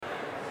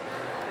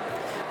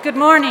Good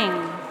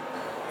morning.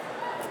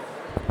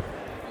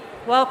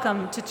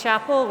 Welcome to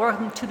chapel.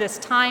 Welcome to this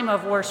time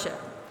of worship.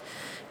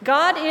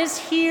 God is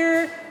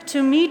here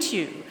to meet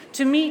you,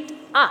 to meet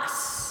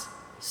us,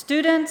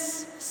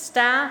 students,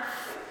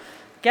 staff,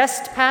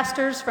 guest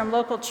pastors from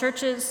local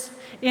churches,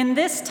 in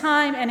this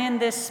time and in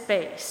this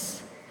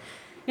space.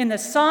 In the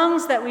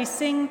songs that we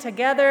sing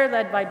together,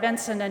 led by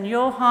Benson and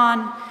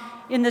Johan,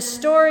 in the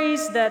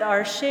stories that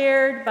are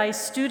shared by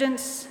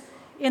students,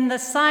 in the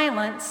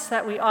silence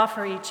that we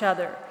offer each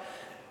other.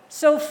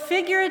 So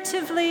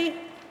figuratively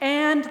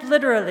and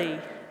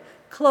literally,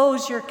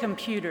 close your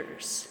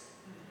computers.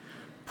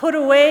 Put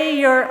away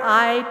your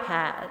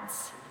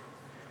iPads.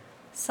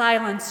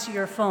 Silence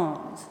your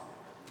phones.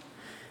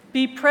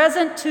 Be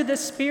present to the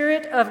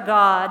Spirit of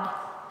God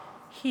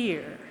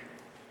here.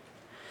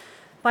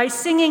 By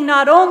singing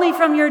not only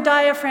from your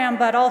diaphragm,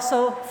 but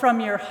also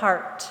from your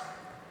heart.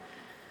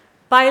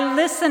 By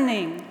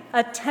listening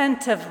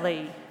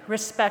attentively,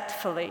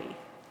 respectfully,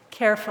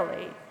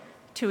 carefully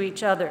to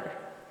each other.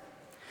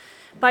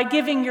 By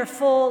giving your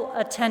full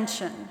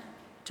attention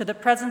to the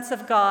presence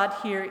of God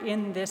here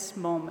in this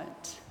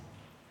moment.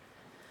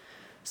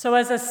 So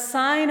as a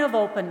sign of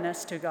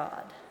openness to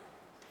God,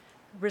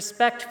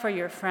 respect for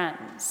your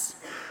friends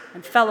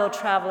and fellow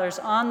travelers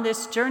on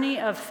this journey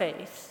of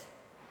faith,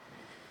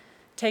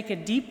 take a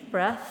deep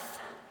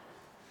breath,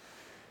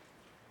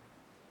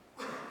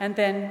 and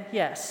then,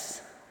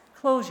 yes,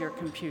 close your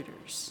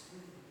computers.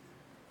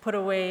 Put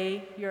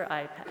away your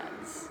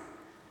iPads.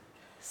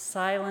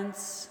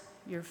 Silence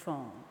your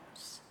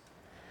phones.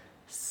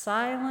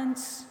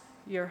 Silence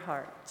your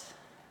heart.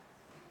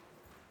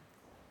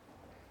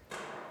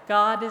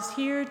 God is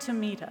here to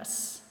meet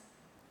us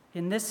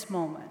in this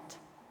moment.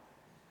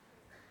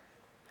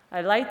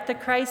 I light the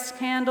Christ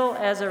candle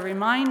as a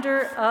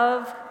reminder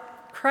of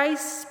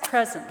Christ's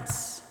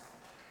presence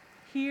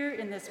here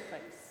in this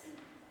place.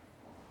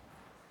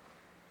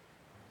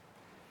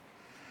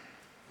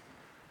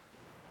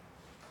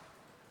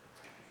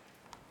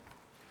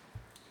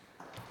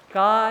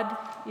 God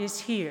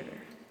is here.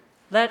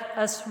 Let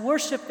us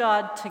worship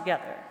God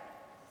together.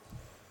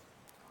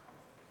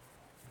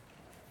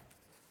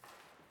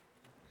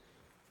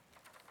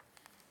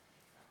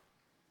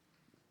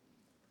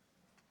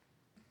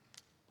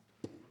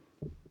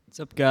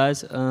 What's up,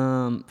 guys? If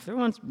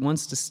everyone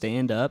wants to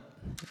stand up,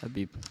 that'd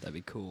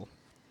be cool.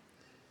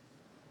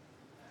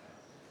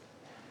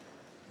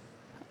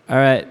 All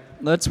right,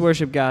 let's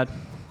worship God.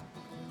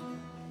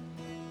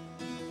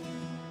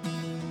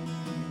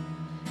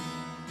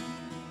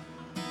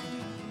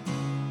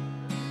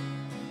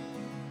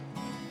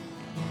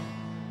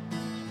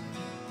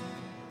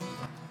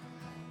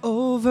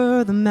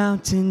 Over the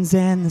mountains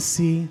and the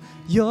sea,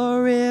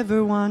 your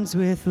river runs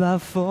with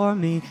love for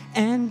me,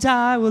 and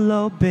I will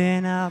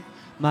open up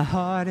my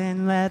heart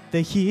and let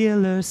the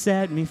healer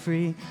set me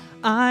free.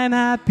 I'm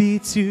happy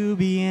to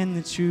be in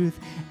the truth,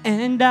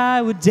 and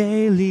I would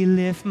daily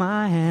lift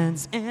my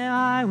hands, and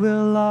I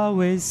will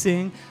always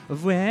sing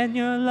of when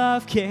your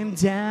love came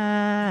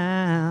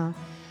down.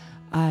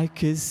 I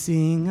could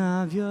sing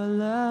of your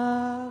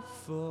love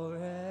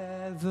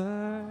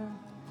forever.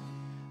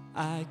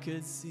 I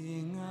could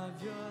sing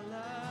of your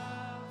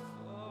love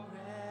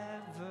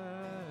forever.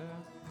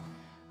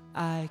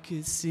 I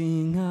could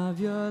sing of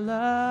your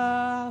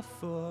love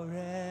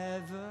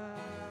forever.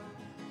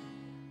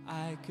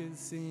 I could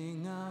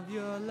sing of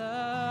your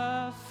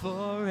love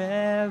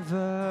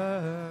forever.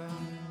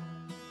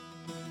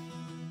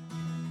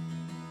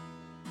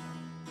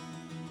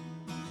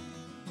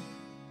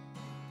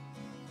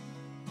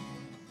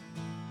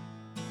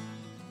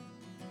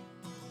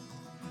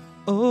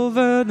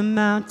 Over the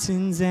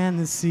mountains and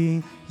the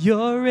sea,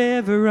 your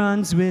river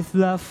runs with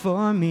love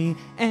for me,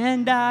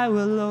 and I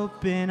will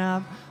open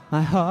up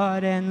my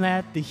heart and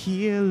let the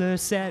healer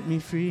set me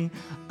free.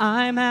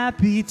 I'm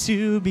happy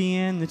to be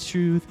in the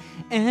truth,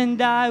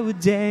 and I would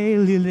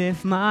daily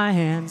lift my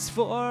hands,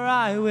 for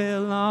I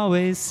will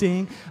always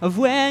sing of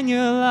when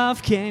your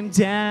love came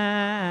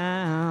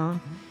down.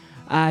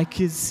 I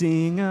could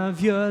sing of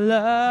your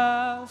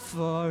love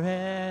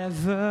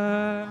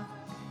forever.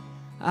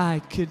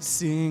 I could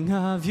sing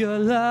of your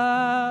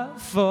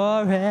love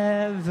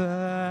forever.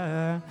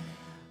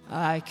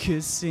 I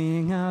could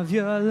sing of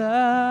your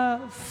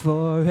love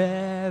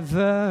forever.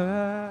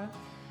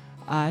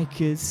 I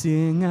could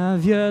sing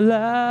of your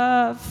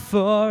love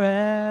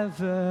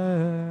forever.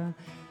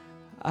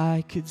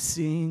 I could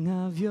sing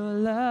of your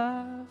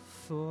love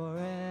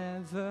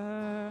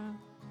forever.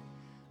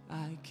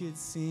 I could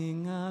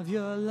sing of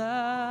your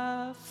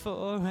love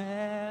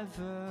forever.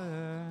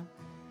 I could sing of your love forever.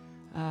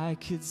 I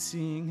could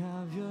sing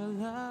of your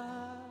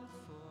love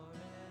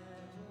forever.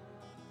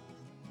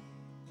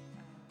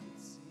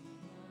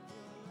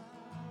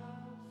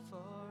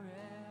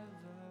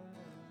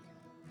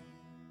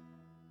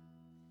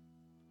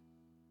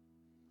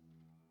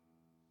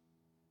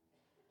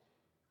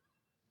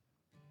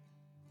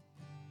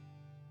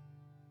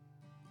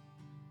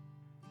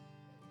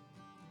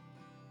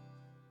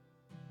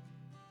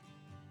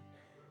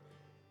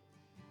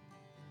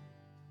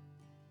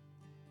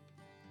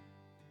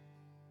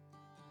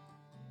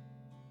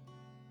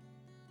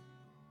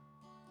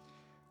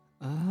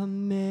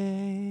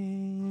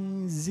 Amazing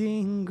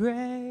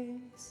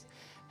grace,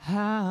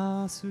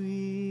 how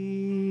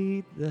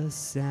sweet the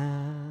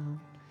sound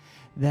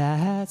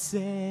that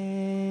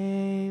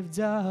saved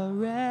a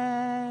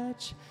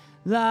wretch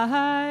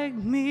like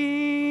me.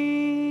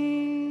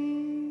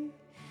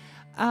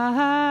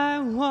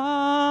 I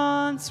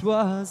once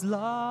was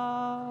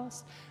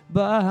lost,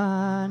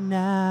 but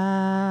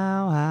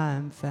now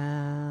I'm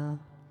found.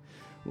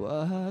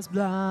 Was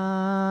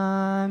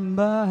blind,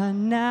 but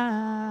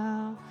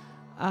now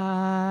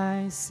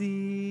I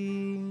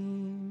see.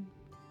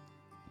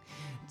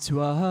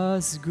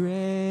 'Twas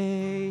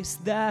grace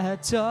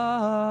that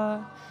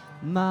taught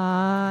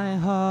my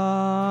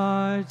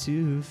heart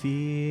to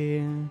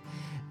fear,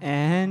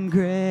 and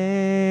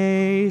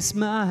grace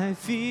my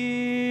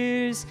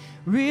fears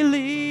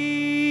relieved.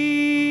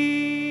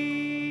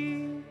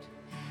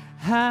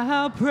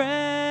 How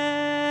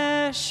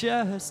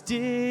precious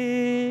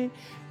did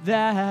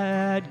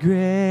that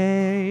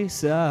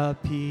grace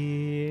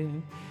appear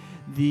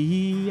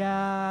the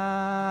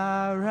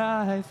hour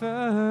I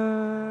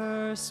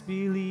first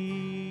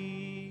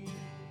believed.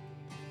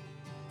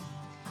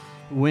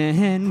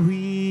 When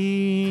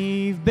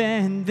we've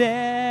been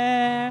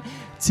there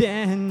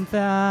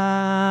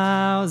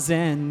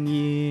 10,000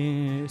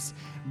 years,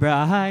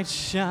 bright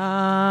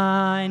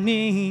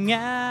shining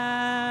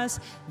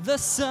as the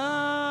sun,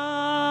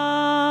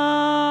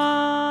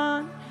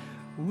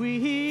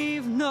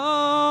 we've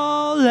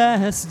no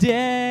less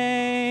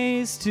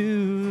days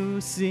to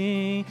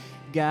sing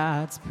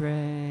God's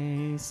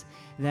praise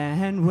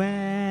than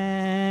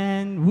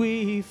when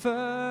we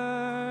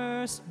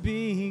first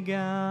begun.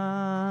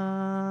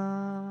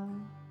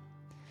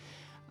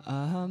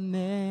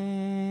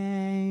 Amazing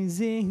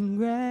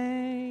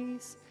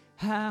grace,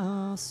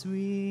 how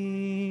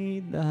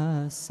sweet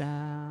the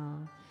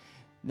sound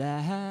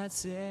that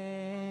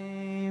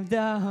saved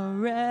a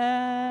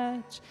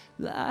wretch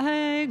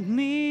like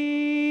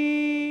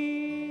me.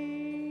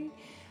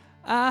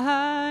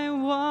 I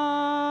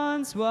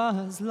once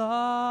was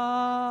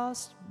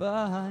lost,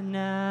 but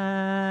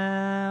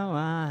now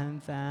I'm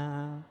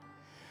found.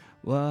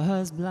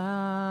 Was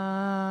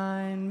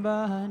blind,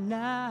 but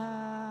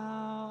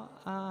now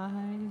I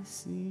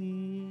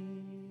see.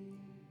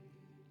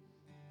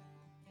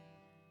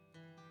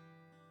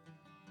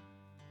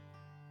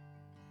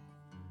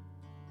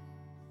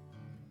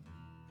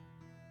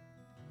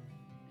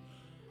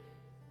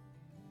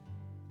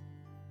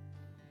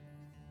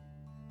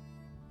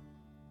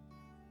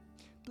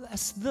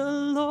 Bless the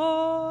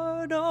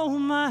Lord, oh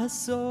my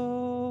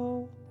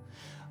soul,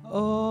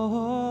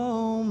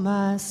 oh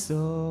my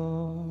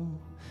soul.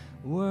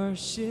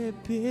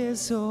 Worship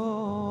His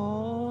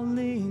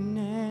holy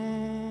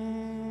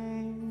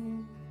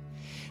name.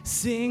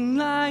 Sing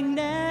like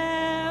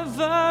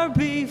never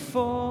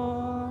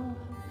before,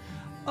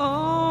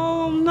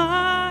 oh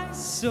my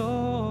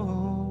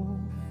soul.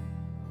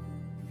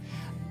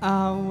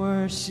 I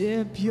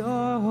worship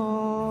Your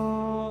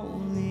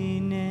holy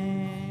name.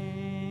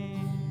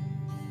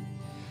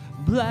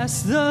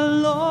 Bless the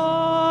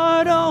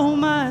Lord, oh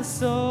my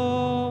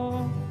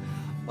soul,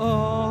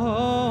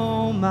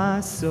 oh my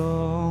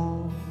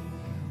soul.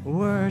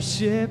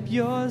 Worship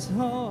Your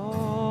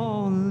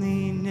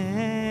holy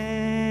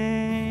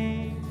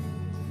name.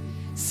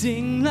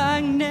 Sing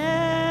like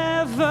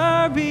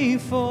never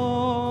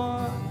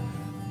before,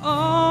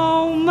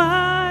 oh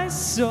my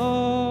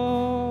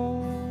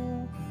soul.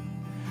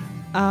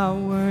 I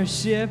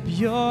worship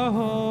Your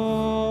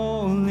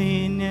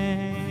holy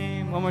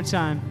name. One more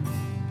time.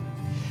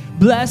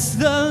 Bless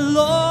the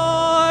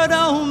Lord,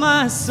 oh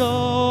my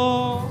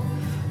soul,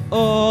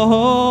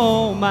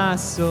 oh my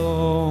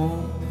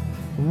soul.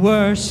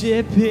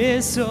 Worship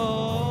His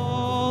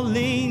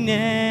holy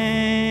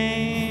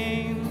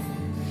name.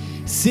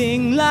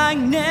 Sing like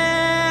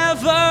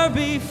never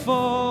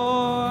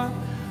before,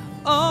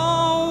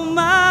 oh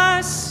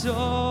my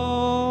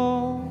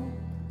soul.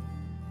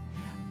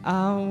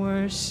 I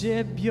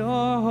worship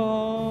Your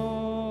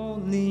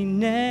holy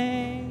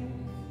name.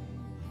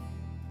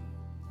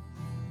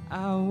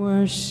 I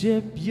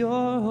worship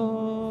Your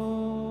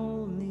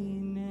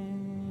holy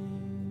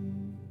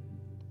name.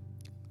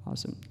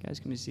 Awesome. Guys,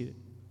 can be seated.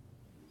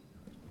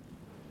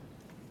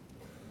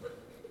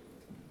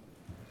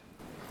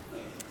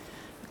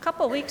 A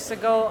couple weeks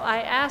ago,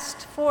 I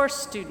asked 4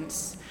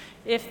 students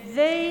if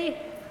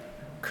they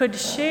could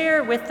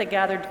share with the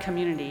gathered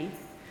community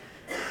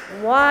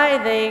why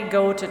they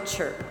go to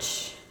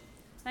church.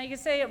 Now you can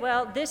say,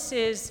 well, this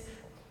is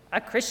a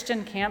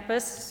Christian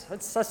campus.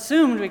 It's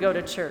assumed we go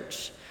to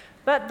church.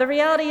 But the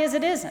reality is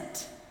it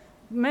isn't.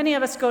 Many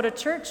of us go to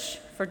church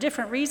for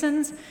different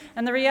reasons,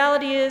 and the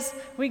reality is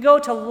we go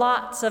to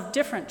lots of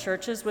different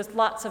churches with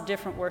lots of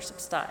different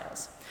worship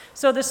styles.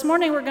 So this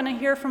morning we're going to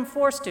hear from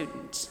 4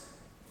 students,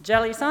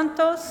 Angeliky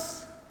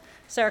Santos,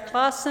 Sara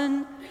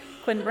Klassen,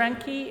 Quinn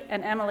Brenneke,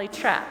 and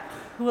Trapp,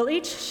 who will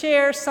each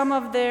share some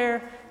of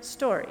their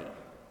story.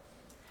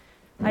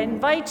 I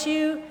invite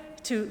you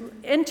to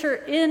enter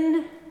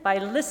in by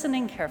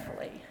listening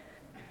carefully.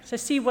 to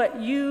see what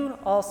you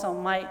also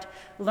might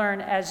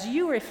learn as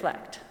you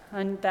reflect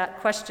on that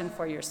question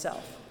for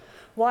yourself.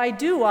 Why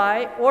do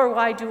I, or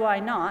why do I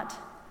not,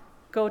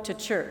 go to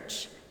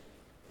church?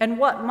 And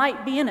what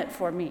might be in it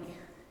for me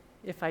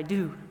if I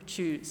do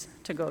choose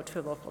to go to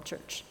a local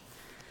church?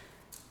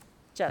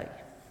 Jelly.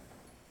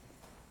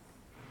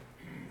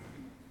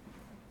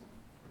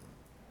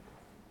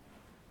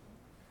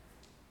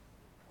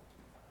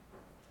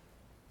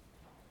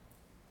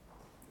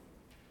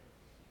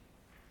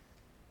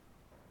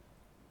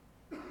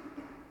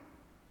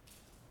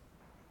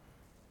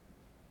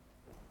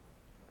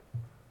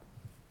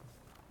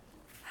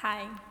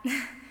 Hi.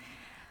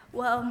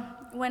 Well,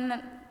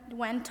 when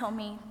Gwen told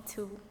me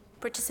to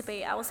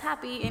participate, I was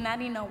happy, and I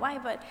didn't know why,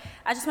 but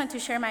I just wanted to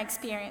share my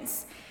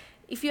experience.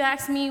 If you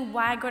ask me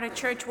why I go to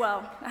church,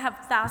 well, I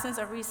have thousands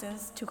of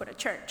reasons to go to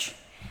church.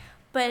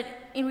 But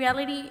in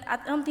reality, I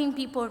don't think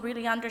people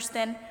really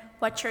understand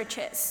what church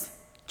is.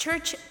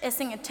 Church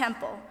isn't a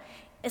temple.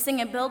 It's in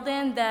a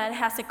building that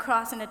has a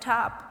cross on the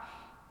top.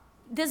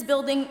 This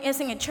building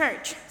isn't a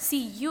church.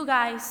 See, you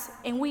guys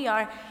and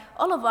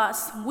all of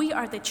us, we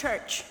are the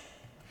church.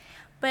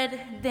 But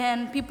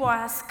then people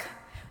ask,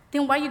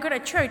 then why you go to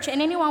church?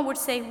 And anyone would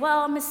say, well,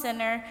 I'm a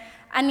sinner,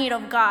 I need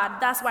of God,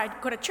 that's why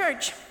I go to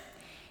church.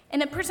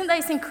 And a person that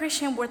isn't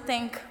Christian would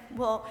think,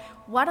 well,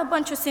 what a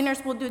bunch of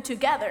sinners will do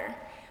together.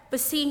 But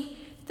see,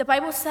 the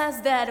Bible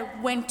says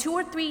that when 2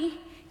 or 3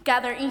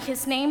 gather in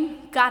his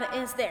name, God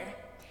is there.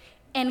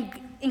 And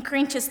in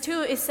Corinthians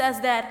 2, it says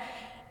that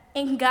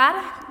in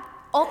God,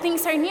 all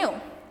things are new.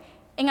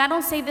 And I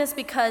don't say this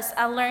because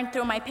I learned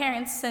through my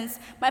parents, since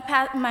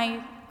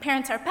my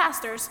parents are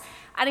pastors.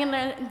 I didn't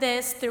learn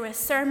this through a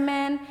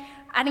sermon.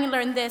 I didn't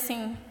learn this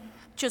in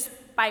just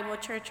Bible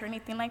church or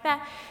anything like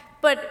that,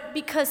 but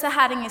because I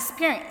had an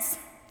experience.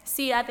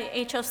 See, at the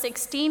age of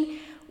 16,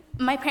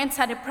 my parents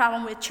had a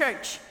problem with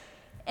church.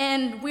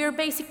 And we were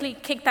basically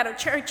kicked out of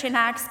church, and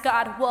I asked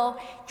God, well,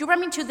 you brought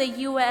me to the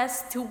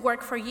U.S. to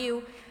work for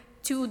you,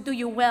 to do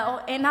you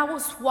well, and I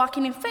was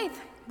walking in faith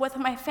with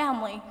my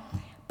family.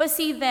 But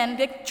see, then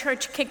the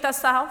church kicked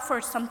us out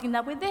for something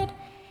that we did.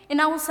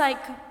 And I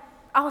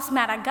was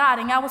mad at God,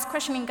 and I was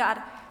questioning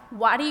God,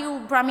 why do you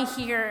brought me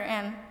here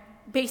and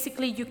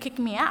basically you kicked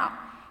me out?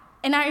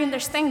 And I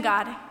understand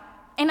God.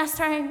 And I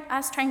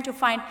was trying to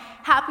find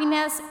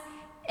happiness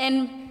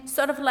and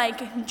sort of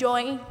like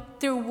joy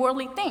through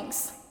worldly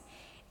things.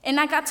 And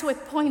I got to a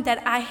point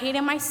that I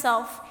hated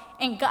myself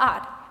and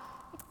God.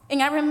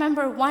 And I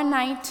remember one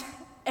night,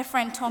 a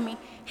friend told me,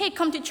 hey,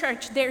 come to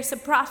church, there's a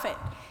prophet.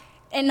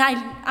 And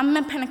I'm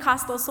a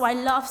Pentecostal, so I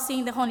love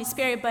seeing the Holy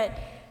Spirit, but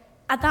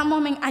at that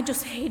moment, I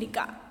just hated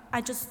God.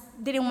 I just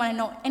didn't want to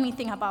know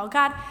anything about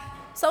God.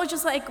 So I was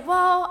just like,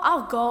 well,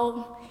 I'll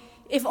go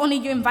if only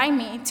you invite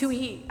me to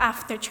eat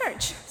after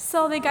church.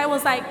 So the guy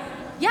was like,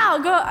 yeah,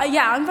 I'll go.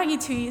 I'll invite you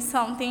to eat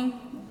something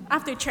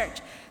after church.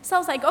 So I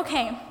was like,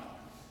 okay.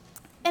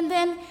 And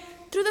then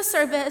through the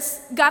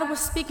service, God was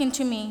speaking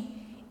to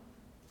me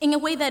in a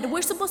way that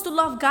we're supposed to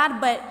love God,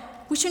 but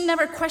we should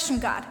never question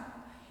God.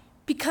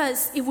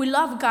 Because if we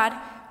love God,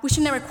 we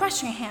should never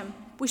question him.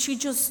 We should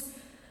just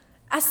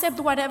accept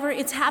whatever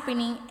is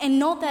happening and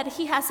know that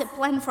he has a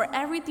plan for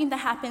everything that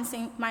happens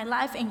in my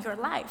life and your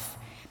life.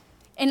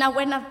 And I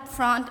went up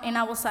front and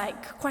I was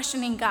like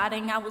questioning God,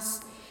 and I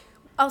was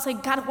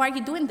like, God, why are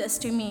you doing this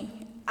to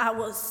me? I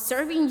was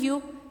serving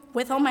you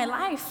with all my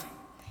life.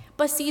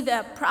 But see,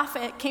 the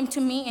prophet came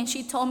to me and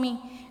she told me,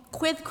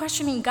 quit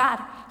questioning God.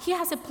 He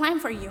has a plan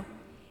for you.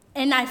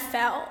 And I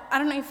felt, I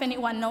don't know if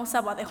anyone knows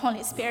about the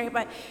Holy Spirit,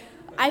 but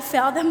I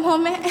felt the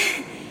moment.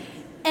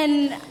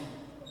 And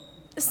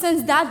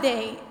since that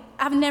day,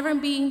 I've never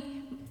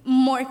been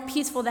more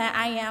peaceful than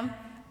I am.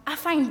 I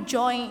find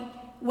joy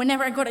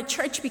whenever I go to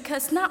church,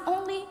 because not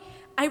only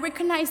I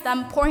recognize that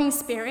I'm poor in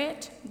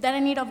spirit, that I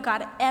need of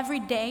God every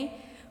day,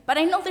 but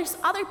I know there's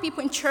other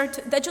people in church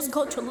that just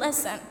go to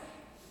listen.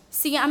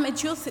 See, I'm a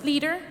youth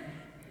leader,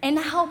 and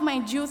I help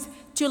my youth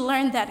to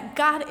learn that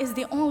God is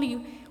the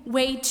only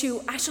way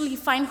to actually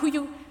find who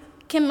you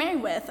can marry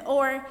with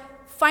or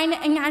find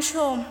an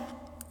actual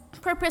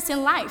purpose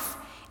in life.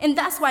 And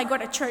that's why I go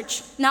to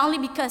church, not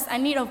only because I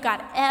need of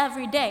God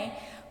every day,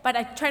 but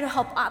I try to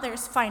help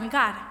others find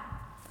God.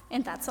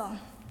 And that's all.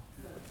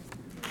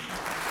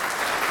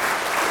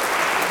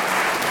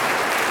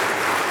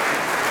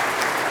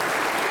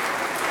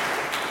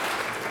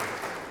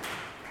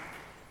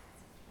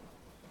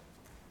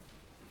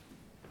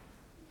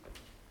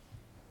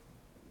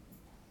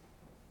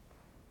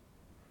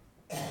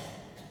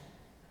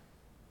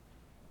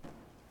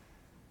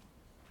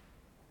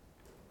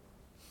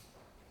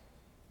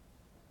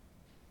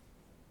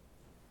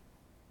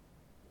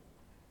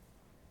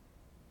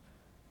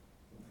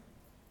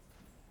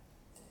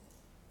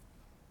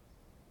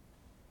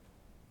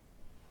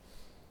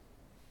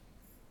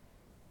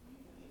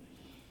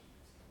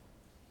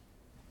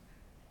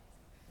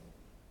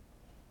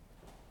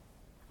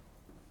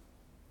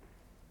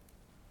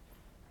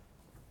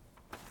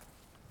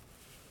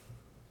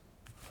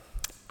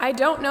 I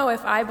don't know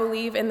if I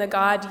believe in the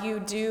God you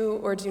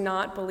do or do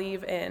not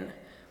believe in,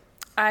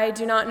 I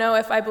do not know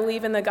if I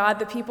believe in the God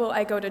the people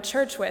I go to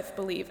church with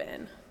believe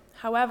in.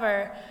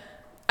 However,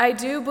 I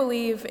do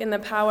believe in the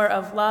power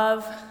of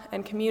love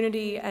and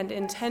community and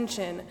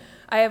intention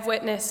I have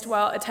witnessed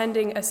while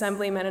attending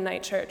Assembly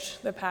Mennonite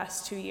Church the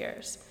past 2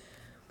 years.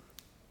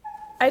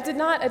 I did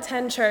not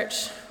attend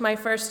church my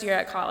first year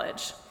at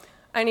college.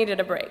 I needed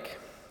a break.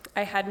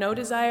 I had no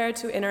desire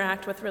to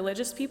interact with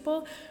religious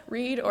people,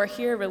 read or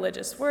hear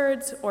religious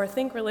words, or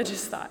think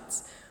religious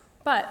thoughts.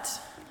 But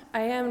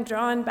I am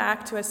drawn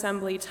back to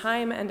Assembly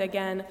time and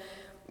again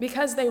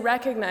because they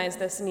recognize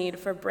this need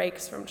for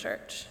breaks from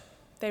church.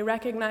 They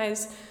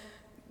recognize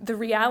the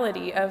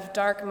reality of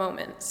dark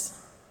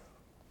moments.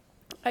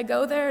 I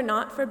go there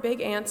not for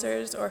big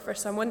answers or for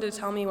someone to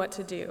tell me what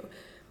to do.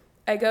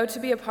 I go to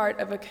be a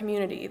part of a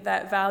community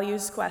that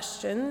values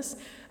questions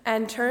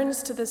and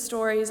turns to the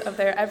stories of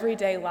their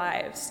everyday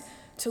lives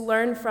to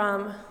learn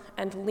from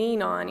and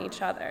lean on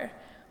each other.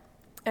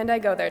 And I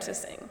go there to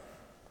sing.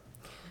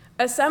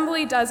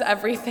 Assembly does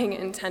everything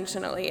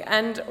intentionally,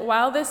 and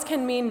while this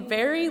can mean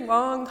very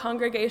long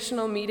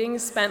congregational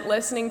meetings spent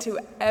listening to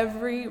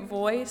every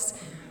voice,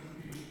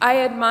 I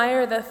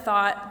admire the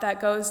thought that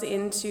goes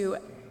into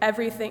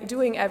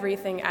doing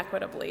everything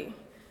equitably.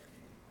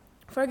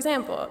 For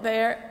example,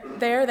 there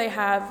they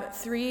have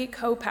 3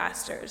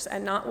 co-pastors,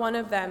 and not one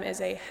of them is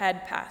a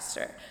head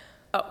pastor.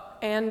 Oh,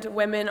 and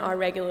women are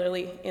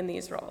regularly in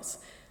these roles.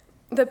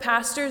 The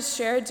pastors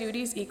share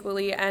duties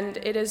equally, and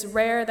it is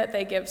rare that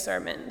they give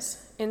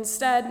sermons.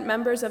 Instead,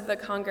 members of the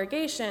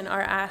congregation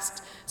are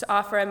asked to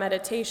offer a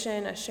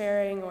meditation, a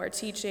sharing, or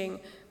teaching,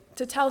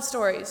 to tell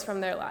stories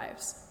from their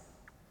lives.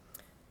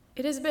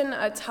 It has been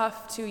a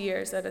tough 2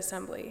 years at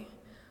Assembly.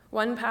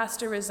 One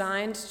pastor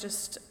resigned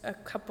just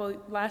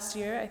last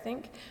year, I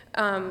think,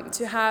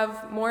 to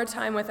have more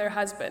time with her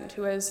husband,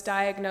 who was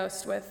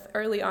diagnosed with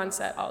early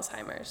onset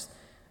Alzheimer's.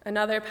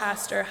 Another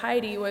pastor,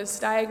 Heidi, was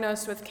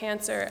diagnosed with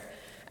cancer,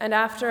 and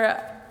after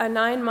a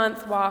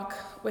 9-month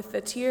walk with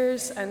the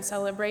tears and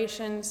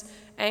celebrations,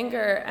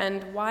 anger,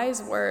 and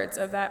wise words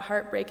of that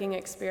heartbreaking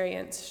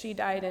experience, she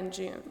died in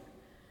June.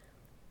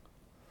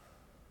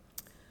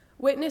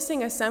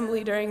 Witnessing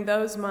Assembly during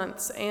those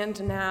months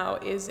and now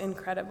is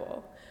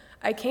incredible.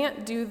 I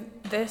can't do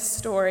this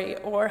story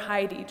or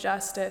Heidi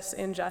justice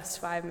in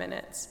just 5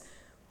 minutes.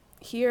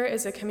 Here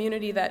is a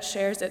community that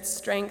shares its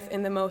strength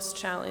in the most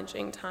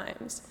challenging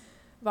times.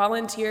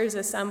 Volunteers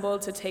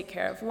assembled to take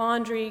care of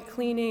laundry,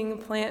 cleaning,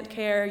 plant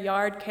care,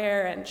 yard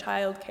care, and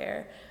child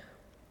care.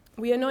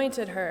 We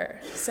anointed her,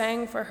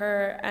 sang for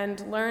her,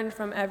 and learned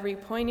from every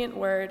poignant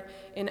word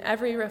in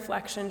every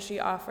reflection she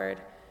offered,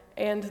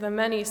 and the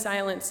many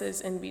silences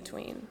in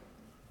between.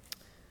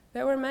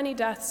 There were many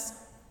deaths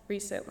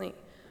recently,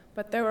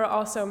 but there were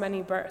also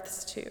many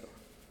births too.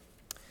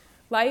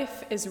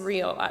 Life is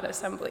real at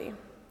Assembly.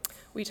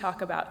 We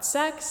talk about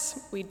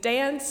sex, we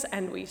dance,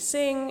 and we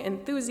sing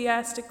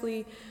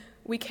enthusiastically.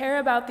 We care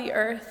about the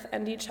earth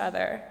and each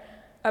other,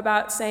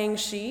 about saying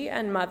she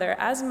and mother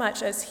as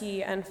much as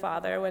he and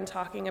father when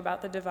talking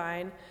about the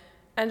divine,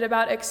 and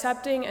about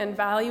accepting and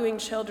valuing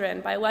children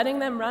by letting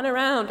them run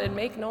around and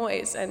make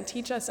noise and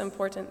teach us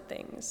important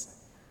things.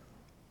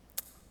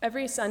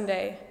 Every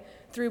Sunday,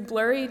 through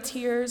blurry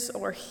tears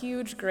or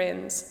huge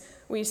grins,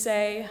 we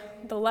say,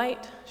 "The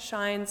light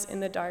shines in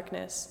the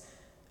darkness,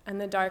 and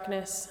the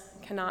darkness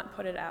cannot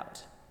put it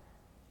out."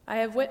 I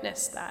have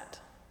witnessed that.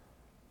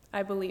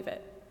 I believe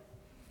it.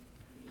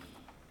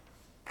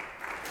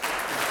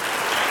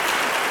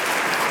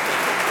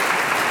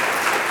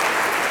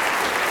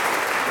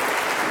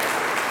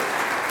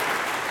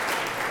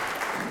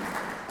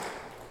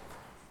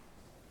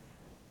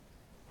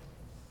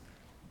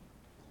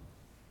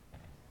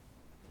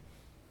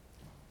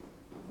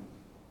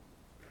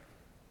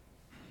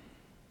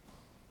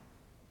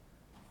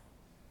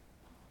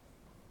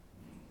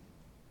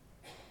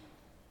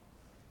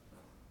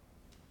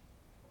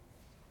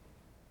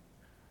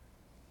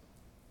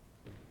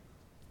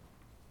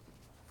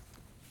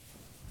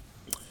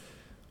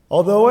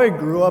 Although I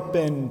grew up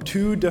in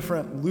 2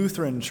 different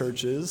Lutheran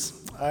churches,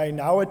 I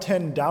now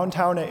attend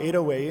downtown at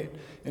 808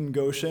 in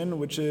Goshen,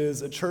 which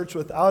is a church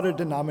without a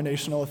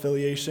denominational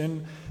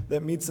affiliation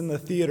that meets in the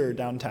theater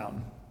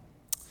downtown.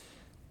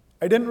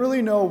 I didn't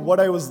really know what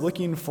I was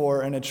looking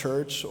for in a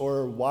church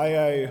or why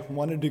I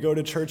wanted to go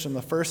to church in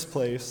the first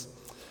place,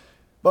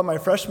 but my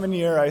freshman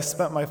year I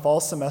spent my fall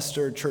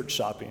semester church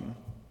shopping,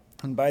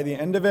 and by the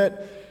end of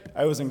it,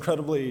 I was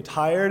incredibly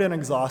tired and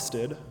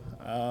exhausted.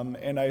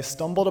 And I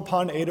stumbled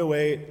upon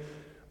 808,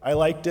 I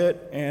liked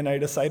it, and I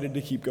decided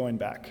to keep going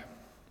back.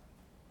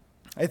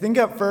 I think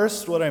at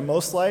first what I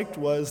most liked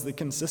was the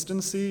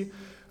consistency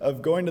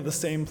of going to the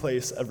same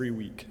place every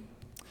week.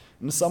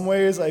 In some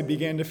ways, I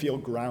began to feel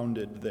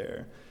grounded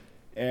there.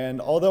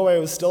 And although I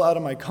was still out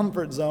of my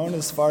comfort zone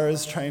as far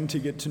as trying to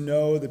get to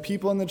know the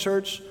people in the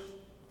church,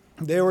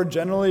 they were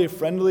generally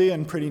friendly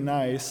and pretty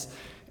nice,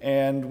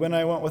 and when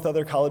I went with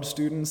other college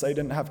students, I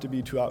didn't have to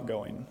be too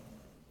outgoing.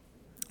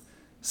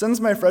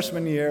 Since my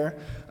freshman year,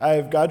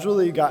 I've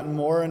gradually gotten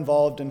more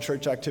involved in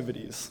church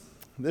activities.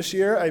 This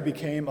year, I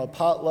became a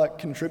potluck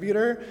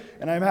contributor,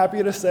 and I'm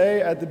happy to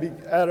say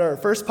at our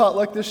first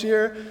potluck this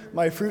year,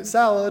 my fruit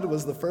salad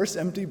was the first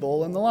empty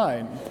bowl in the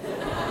line.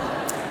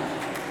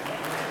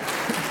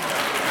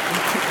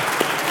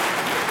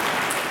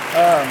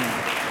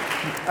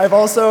 I've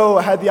also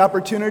had the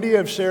opportunity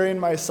of sharing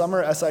my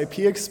summer SIP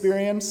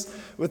experience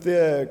with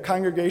the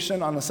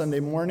congregation on a Sunday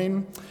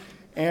morning.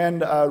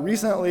 And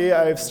recently,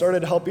 I've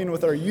started helping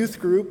with our youth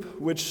group,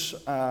 which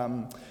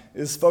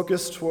is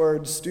focused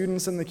towards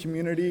students in the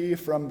community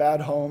from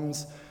bad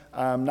homes,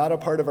 not a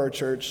part of our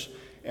church,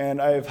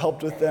 and I've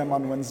helped with them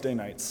on Wednesday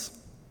nights.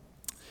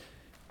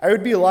 I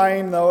would be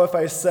lying, though, if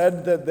I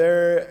said that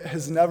there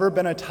has never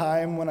been a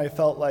time when I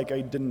felt like I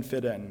didn't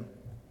fit in.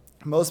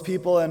 Most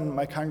people in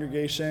my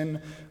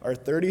congregation are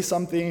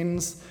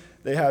 30-somethings.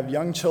 They have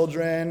young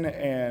children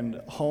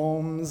and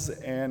homes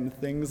and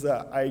things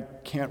that I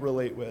can't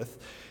relate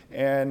with.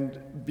 And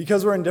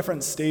because we're in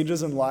different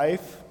stages in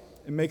life,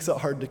 it makes it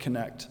hard to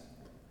connect.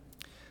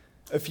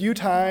 A few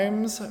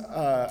times,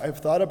 I've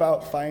thought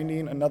about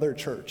finding another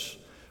church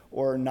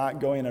or not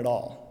going at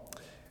all.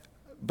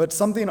 But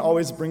something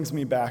always brings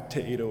me back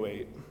to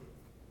 808.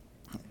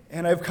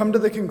 And I've come to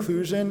the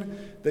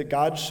conclusion that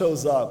God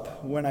shows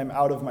up when I'm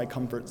out of my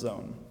comfort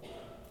zone.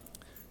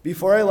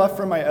 Before I left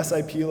from my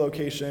SIP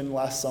location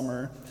last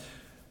summer,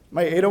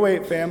 my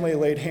 808 family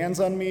laid hands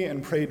on me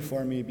and prayed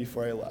for me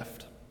before I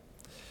left,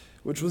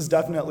 which was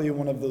definitely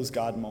one of those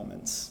God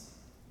moments.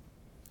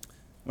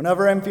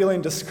 Whenever I'm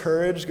feeling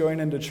discouraged going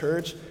into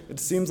church, it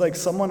seems like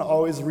someone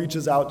always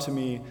reaches out to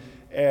me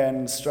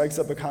and strikes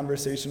up a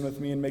conversation with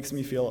me and makes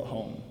me feel at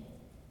home.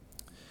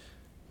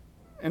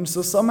 And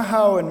so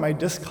somehow in my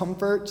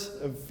discomfort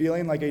of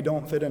feeling like I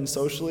don't fit in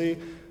socially,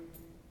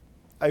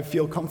 I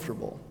feel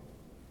comfortable.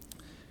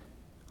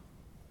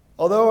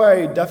 Although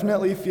I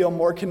definitely feel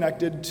more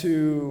connected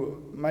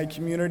to my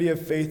community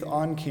of faith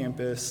on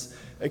campus,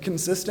 a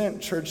consistent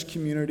church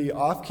community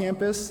off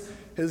campus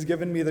has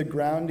given me the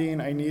grounding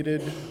I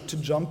needed to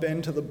jump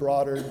into the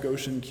broader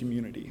Goshen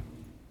community.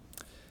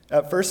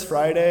 At First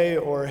Friday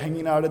or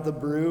hanging out at the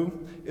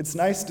Brew, it's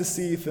nice to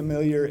see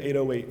familiar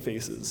 808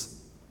 faces.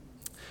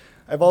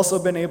 I've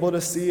also been able to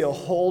see a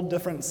whole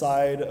different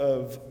side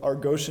of our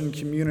Goshen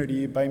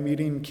community by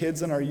meeting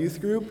kids in our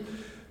youth group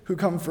who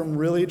come from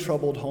really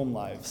troubled home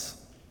lives.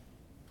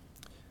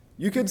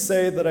 You could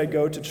say that I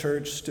go to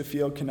church to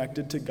feel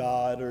connected to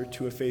God or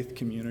to a faith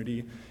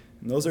community,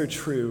 and those are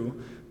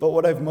true, but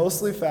what I've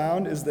mostly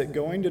found is that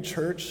going to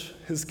church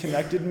has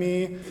connected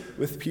me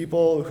with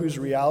people whose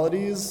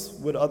realities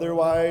would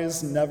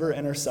otherwise never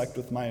intersect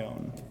with my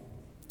own.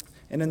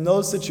 And in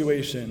those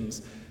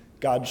situations,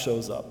 God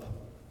shows up.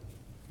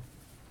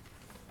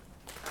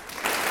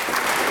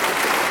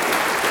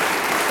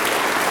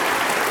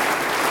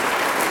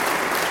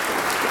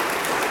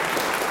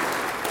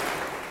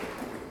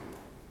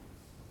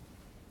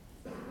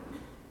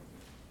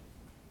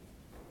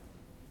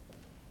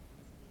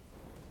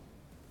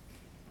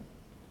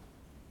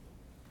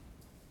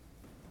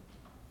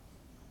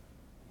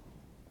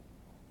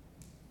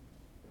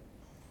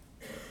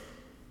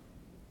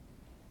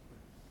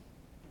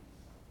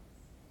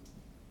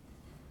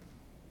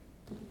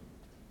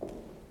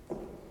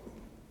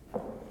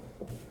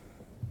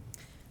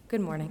 Good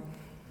morning.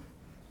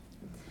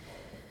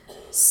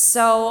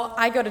 So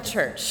I go to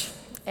church,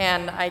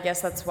 and I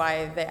guess that's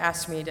why they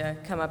asked me to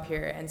come up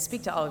here and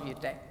speak to all of you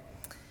today.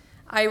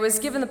 I was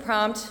given the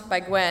prompt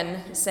by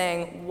Gwen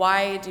saying,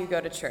 "Why do you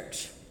go to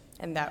church?"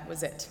 And that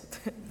was it.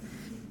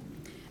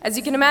 As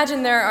you can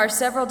imagine, there are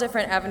several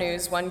different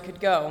avenues one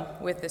could go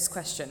with this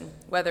question,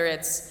 whether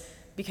it's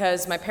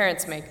because my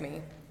parents make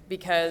me,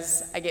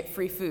 because I get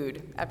free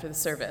food after the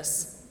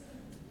service,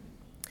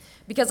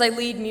 because I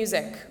lead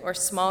music or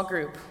small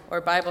group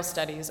or Bible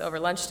studies over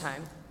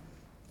lunchtime,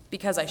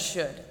 because I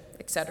should,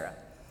 etc.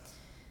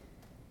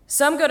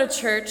 Some go to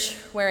church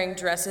wearing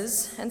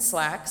dresses and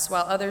slacks,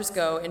 while others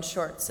go in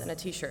shorts and a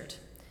t-shirt.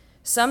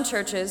 Some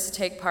churches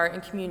take part in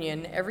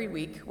communion every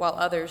week, while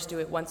others do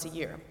it once a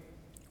year.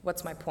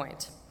 What's my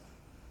point?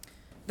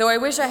 Though I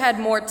wish I had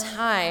more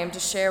time to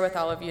share with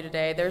all of you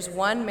today, there's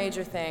one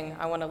major thing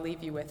I want to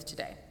leave you with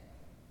today.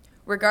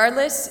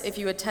 Regardless if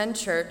you attend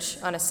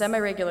church on a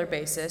semi-regular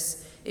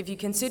basis, if you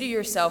consider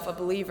yourself a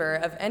believer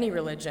of any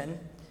religion,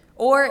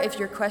 or if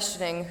you're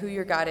questioning who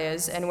your God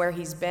is and where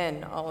he's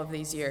been all of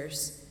these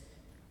years,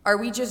 are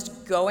we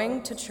just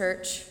going to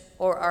church,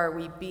 or are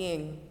we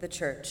being the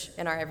church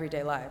in our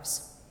everyday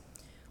lives?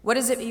 What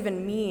does it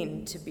even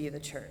mean to be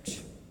the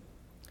church?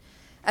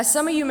 As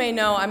some of you may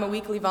know, I'm a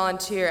weekly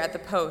volunteer at the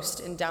Post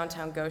in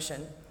downtown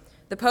Goshen.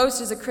 The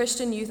Post is a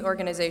Christian youth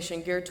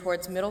organization geared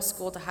towards middle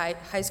school to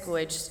high school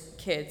age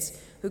kids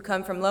who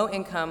come from low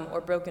income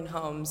or broken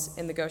homes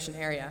in the Goshen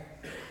area.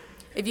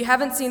 If you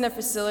haven't seen their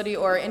facility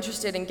or are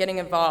interested in getting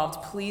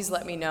involved, please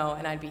let me know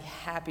and I'd be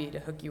happy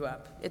to hook you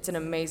up. It's an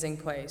amazing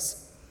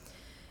place.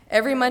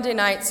 Every Monday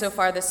night so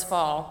far this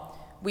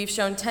fall, we've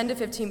shown 10 to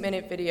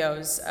 15-minute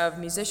videos of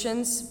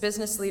musicians,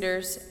 business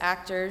leaders,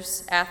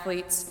 actors,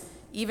 athletes,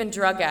 even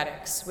drug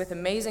addicts with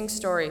amazing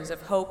stories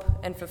of hope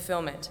and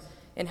fulfillment,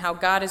 in how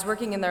God is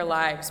working in their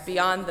lives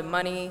beyond the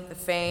money, the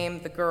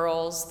fame, the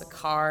girls, the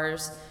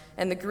cars,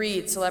 and the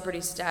greed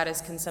celebrity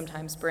status can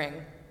sometimes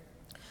bring.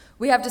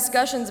 We have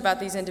discussions about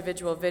these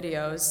individual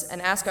videos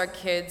and ask our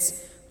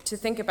kids to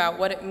think about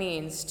what it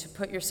means to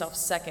put yourself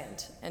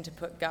second and to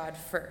put God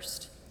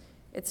first.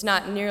 It's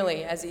not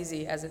nearly as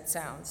easy as it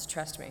sounds,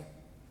 trust me.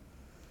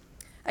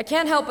 I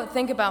can't help but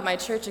think about my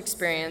church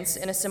experience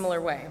in a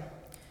similar way.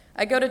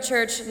 I go to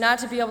church not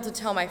to be able to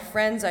tell my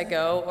friends I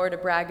go or to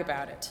brag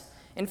about it.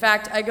 In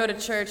fact, I go to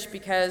church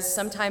because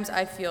sometimes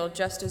I feel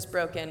just as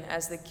broken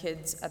as the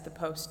kids at the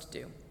post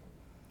do.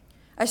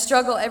 I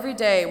struggle every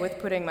day with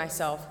putting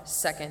myself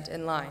second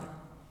in line.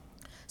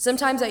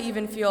 Sometimes I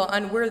even feel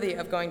unworthy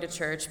of going to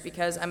church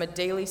because I'm a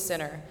daily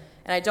sinner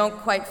and I don't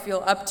quite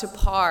feel up to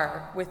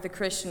par with the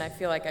Christian I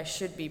feel like I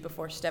should be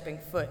before stepping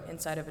foot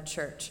inside of a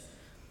church.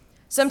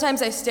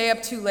 Sometimes I stay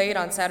up too late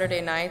on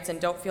Saturday nights and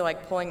don't feel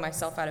like pulling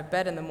myself out of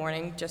bed in the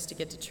morning just to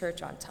get to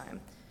church on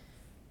time.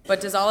 But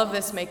does all of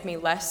this make me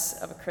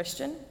less of a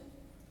Christian?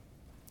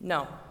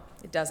 No,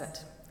 it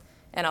doesn't.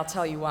 And I'll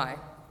tell you why.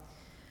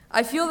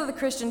 I feel that the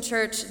Christian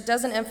church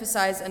doesn't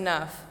emphasize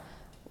enough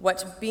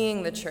what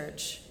being the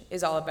church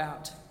is all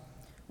about.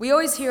 We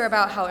always hear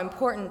about how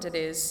important it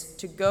is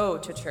to go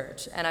to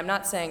church, and I'm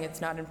not saying it's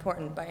not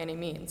important by any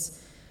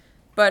means.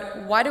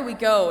 But why do we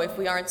go if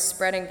we aren't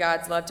spreading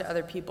God's love to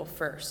other people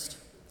first?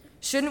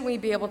 Shouldn't we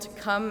be able to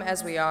come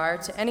as we are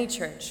to any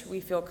church we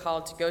feel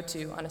called to go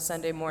to on a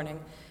Sunday morning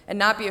and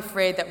not be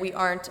afraid that we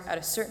aren't at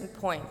a certain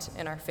point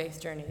in our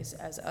faith journeys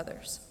as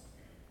others?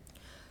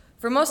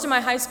 For most of my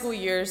high school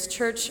years,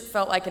 church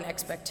felt like an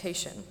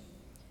expectation.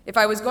 If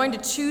I was going to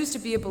choose to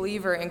be a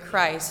believer in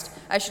Christ,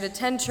 I should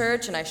attend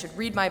church and I should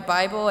read my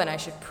Bible and I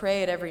should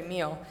pray at every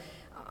meal.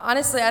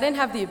 Honestly, I didn't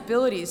have the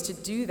abilities to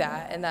do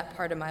that in that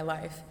part of my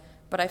life,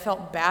 but I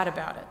felt bad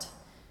about it.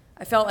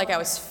 I felt like I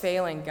was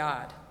failing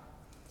God.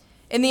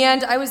 In the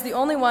end, I was the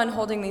only one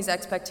holding these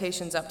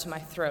expectations up to my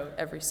throat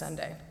every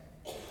Sunday.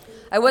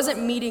 I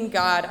wasn't meeting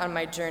God on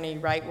my journey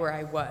right where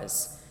I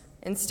was.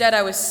 Instead,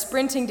 I was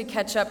sprinting to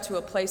catch up to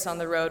a place on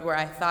the road where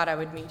I thought I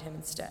would meet him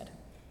instead.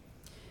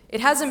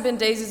 It hasn't been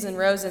daisies and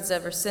roses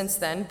ever since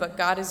then, but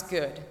God is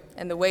good,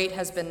 and the weight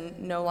has been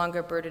no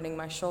longer burdening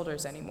my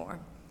shoulders anymore.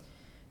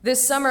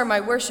 This summer,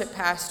 my worship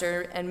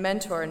pastor and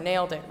mentor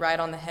nailed it right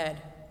on the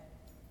head.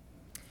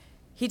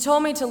 He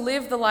told me to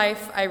live the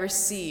life I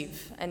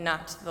receive and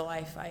not the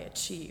life I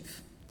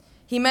achieve.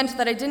 He meant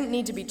that I didn't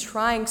need to be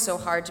trying so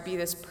hard to be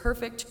this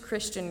perfect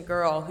Christian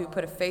girl who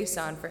put a face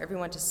on for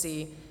everyone to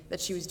see that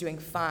she was doing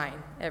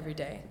fine every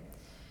day.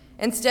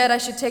 Instead, I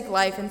should take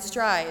life in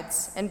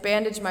strides and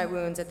bandage my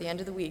wounds at the end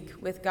of the week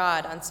with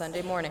God on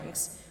Sunday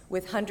mornings,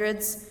 with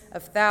hundreds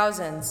of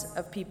thousands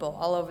of people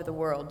all over the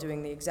world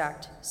doing the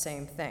exact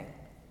same thing.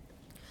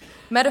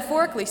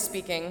 Metaphorically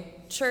speaking,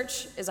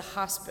 church is a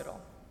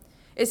hospital.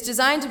 It's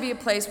designed to be a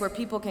place where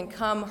people can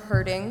come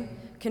hurting,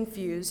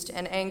 confused,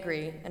 and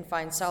angry and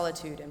find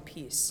solitude and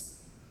peace.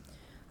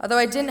 Although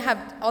I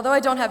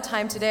don't have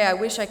time today, I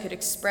wish I could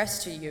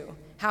express to you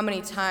how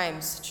many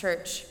times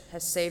church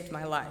has saved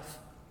my life.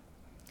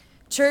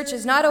 Church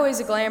is not always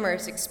a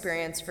glamorous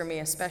experience for me,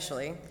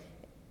 especially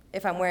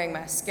if I'm wearing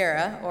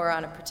mascara or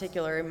on a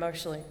particular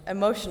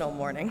emotional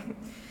morning.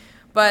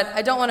 But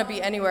I don't want to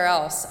be anywhere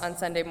else on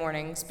Sunday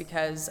mornings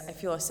because I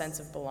feel a sense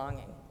of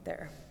belonging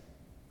there.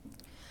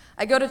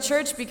 I go to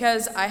church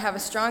because I have a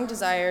strong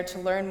desire to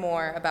learn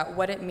more about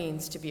what it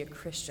means to be a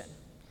Christian.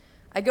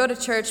 I go to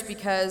church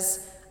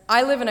because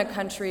I live in a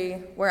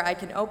country where I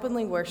can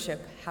openly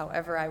worship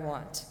however I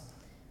want.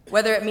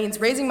 Whether it means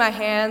raising my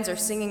hands or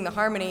singing the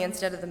harmony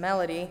instead of the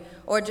melody,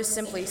 or just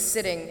simply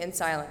sitting in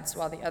silence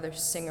while the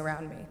others sing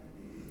around me.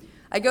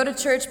 I go to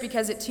church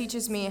because it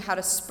teaches me how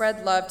to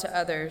spread love to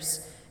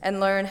others and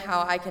learn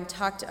how I can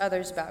talk to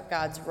others about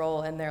God's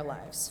role in their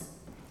lives.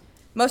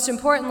 Most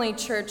importantly,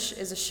 church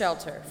is a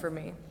shelter for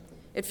me.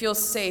 It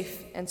feels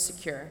safe and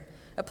secure,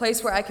 a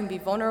place where I can be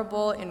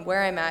vulnerable in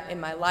where I'm at in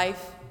my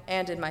life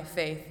and in my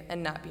faith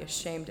and not be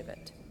ashamed of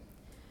it.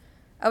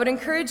 I would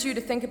encourage you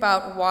to think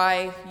about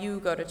why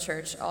you go to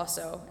church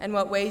also, and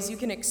what ways you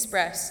can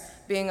express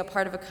being a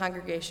part of a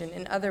congregation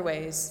in other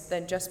ways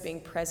than just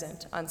being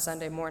present on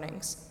Sunday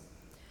mornings.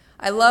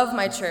 I love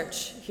my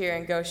church here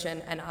in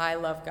Goshen, and I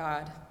love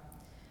God.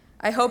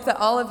 I hope that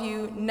all of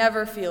you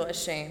never feel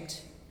ashamed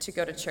to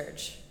go to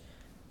church,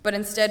 but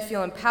instead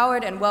feel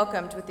empowered and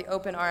welcomed with the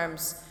open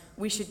arms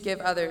we should give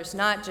others,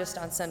 not just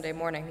on Sunday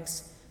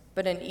mornings,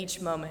 but in each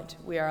moment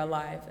we are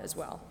alive as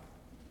well.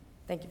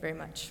 Thank you very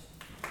much.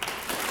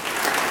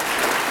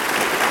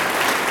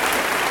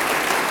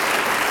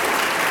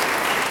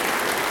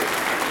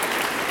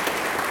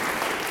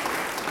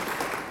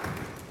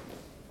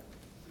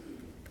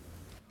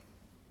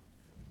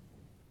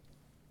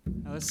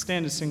 Now let's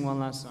stand to sing one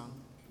last song.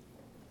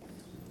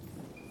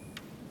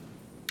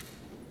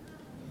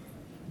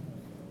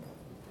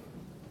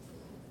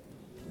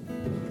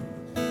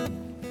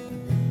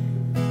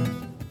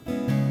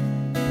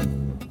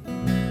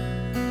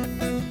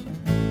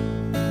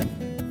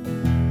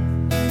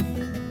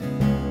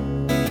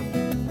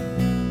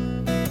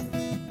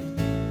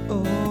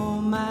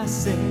 my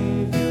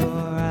Savior,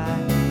 I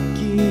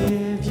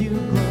give you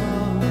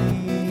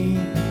glory.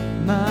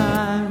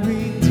 My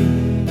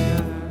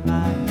Redeemer,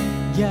 my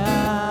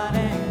God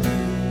and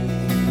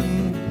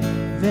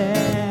King.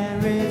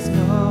 There is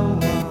no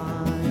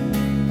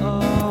one,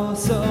 oh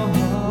so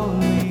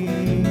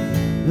holy,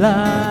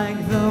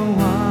 like the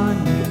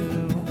one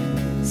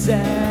who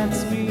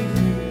sets me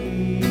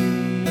free.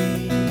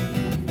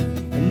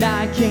 And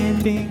I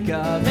can't think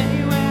of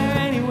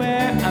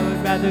anywhere I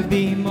would rather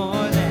be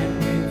more than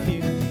with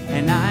you.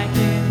 And I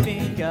can't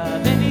think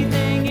of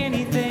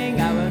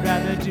anything I would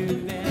rather do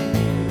than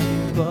give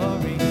you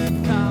glory.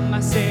 Come, my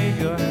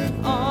Savior,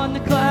 on the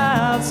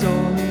clouds,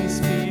 Holy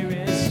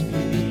Spirit,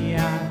 speed me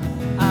out.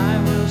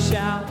 I will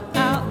shout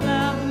out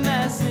loud the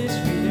message,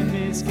 freedom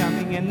is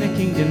coming and the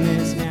kingdom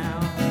is now.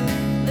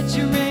 Let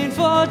your rain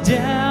fall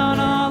down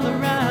all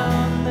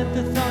around, let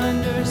the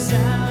thunder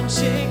sound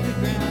shake the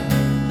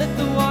ground, let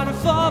the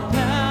waterfall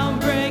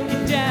pound, break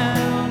it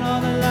down,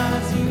 all the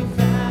lies you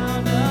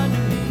found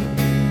under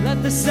me.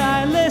 Let the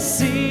sightless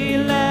see,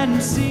 let him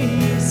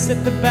see,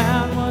 set the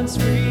bound ones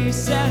free,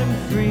 set him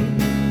free.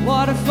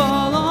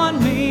 Waterfall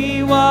on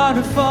me,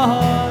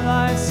 waterfall,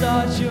 I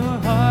sought your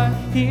heart,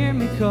 hear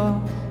me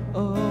call.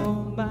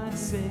 Oh, my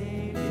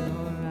Savior,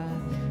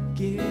 I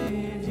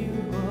give you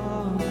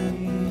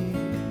glory.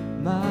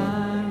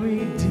 My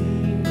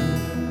Redeemer,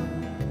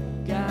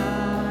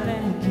 God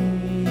and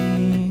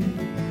King.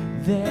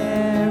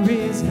 There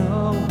is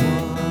no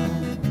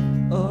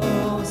one,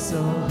 oh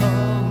so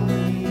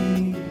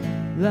holy,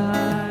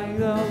 like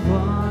the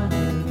one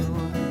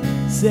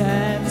who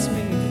sets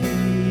me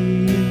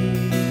free.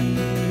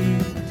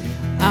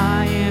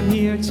 I am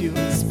here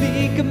to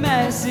speak a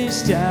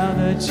message, tell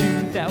the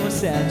truth that will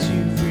set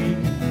you free.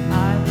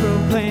 I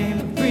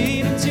proclaim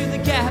freedom to the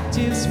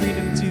captives,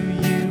 freedom to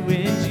you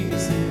in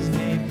Jesus'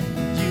 name.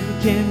 You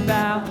can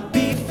bow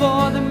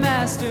before the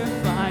Master,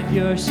 find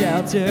your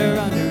shelter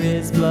under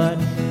his blood.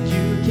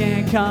 You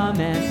can come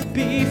and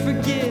be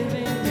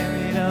forgiven,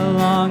 carried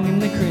along in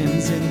the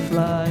crimson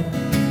flood.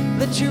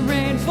 Let your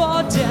rain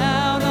fall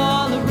down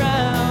all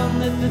around,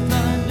 let the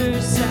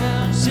thunder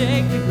sound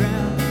shake the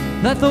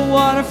ground, let the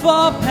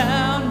waterfall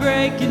pound,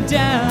 breaking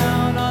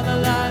down all the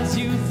lies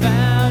you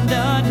found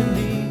under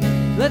me.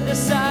 Let the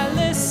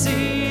sightless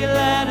see,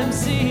 let him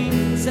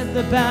sing, set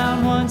the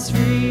bound ones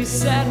free,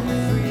 set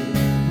me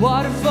free.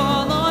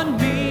 Waterfall on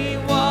me,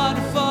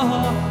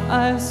 waterfall,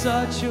 I've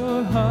sought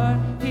your heart,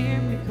 hear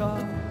me call.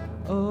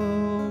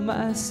 Oh,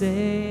 my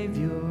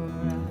Savior,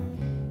 I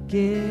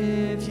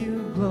give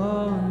you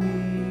glory.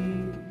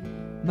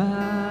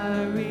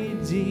 My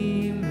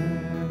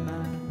Redeemer,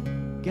 my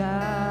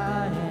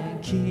God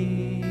and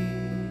King.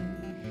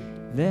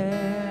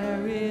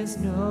 There is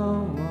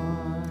no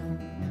one,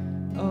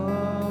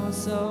 oh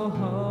so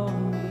holy,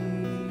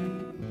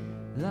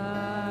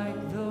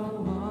 like the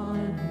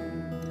one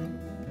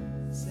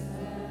who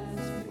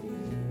sets me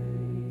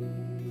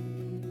free.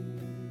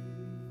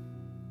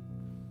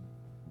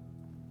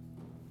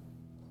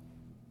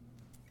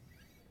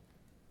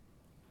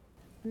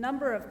 A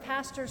number of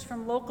pastors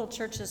from local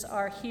churches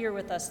are here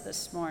with us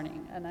this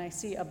morning, and I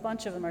see a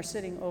bunch of them are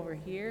sitting over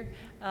here.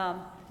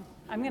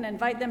 I'm going to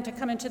invite them to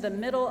come into the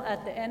middle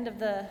at the end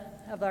of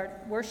our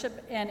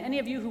worship, and any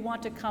of you who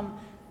want to come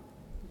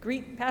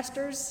greet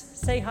pastors,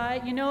 say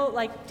hi. You know,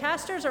 like,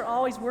 pastors are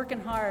always working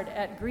hard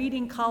at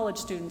greeting college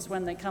students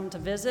when they come to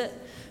visit,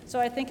 so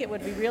I think it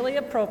would be really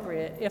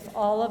appropriate if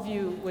all of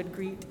you would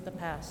greet the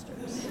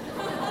pastors.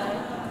 Okay?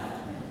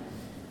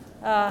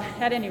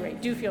 At any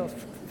rate, do feel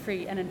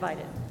free and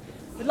invited.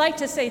 We'd like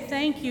to say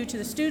thank you to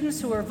the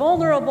students who were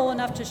vulnerable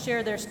enough to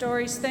share their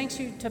stories. Thanks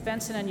you to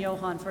Benson and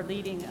Johan for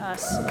leading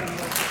us in worship.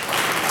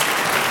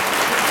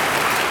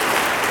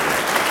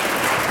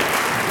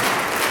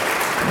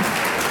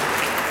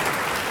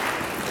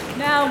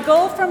 Now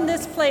go from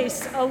this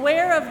place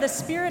aware of the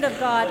Spirit of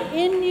God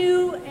in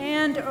you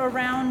and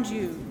around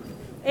you,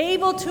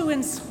 able to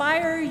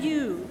inspire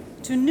you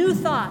to new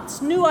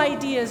thoughts, new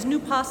ideas, new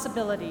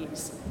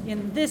possibilities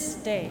in this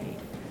day.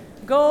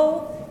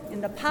 Go in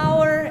the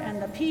power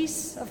and the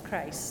peace of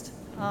Christ.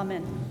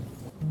 Amen.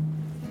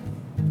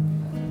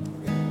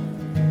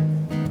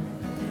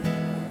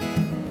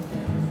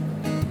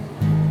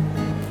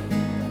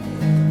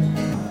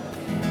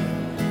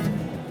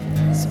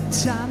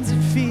 Sometimes it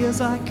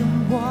feels like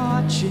I'm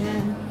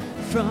watching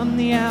from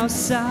the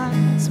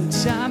outside.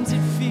 Sometimes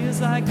it feels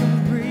like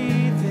I'm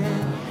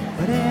breathing.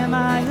 But am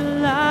I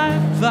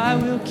alive? I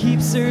will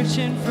keep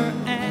searching for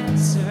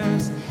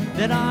answers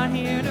that aren't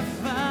here to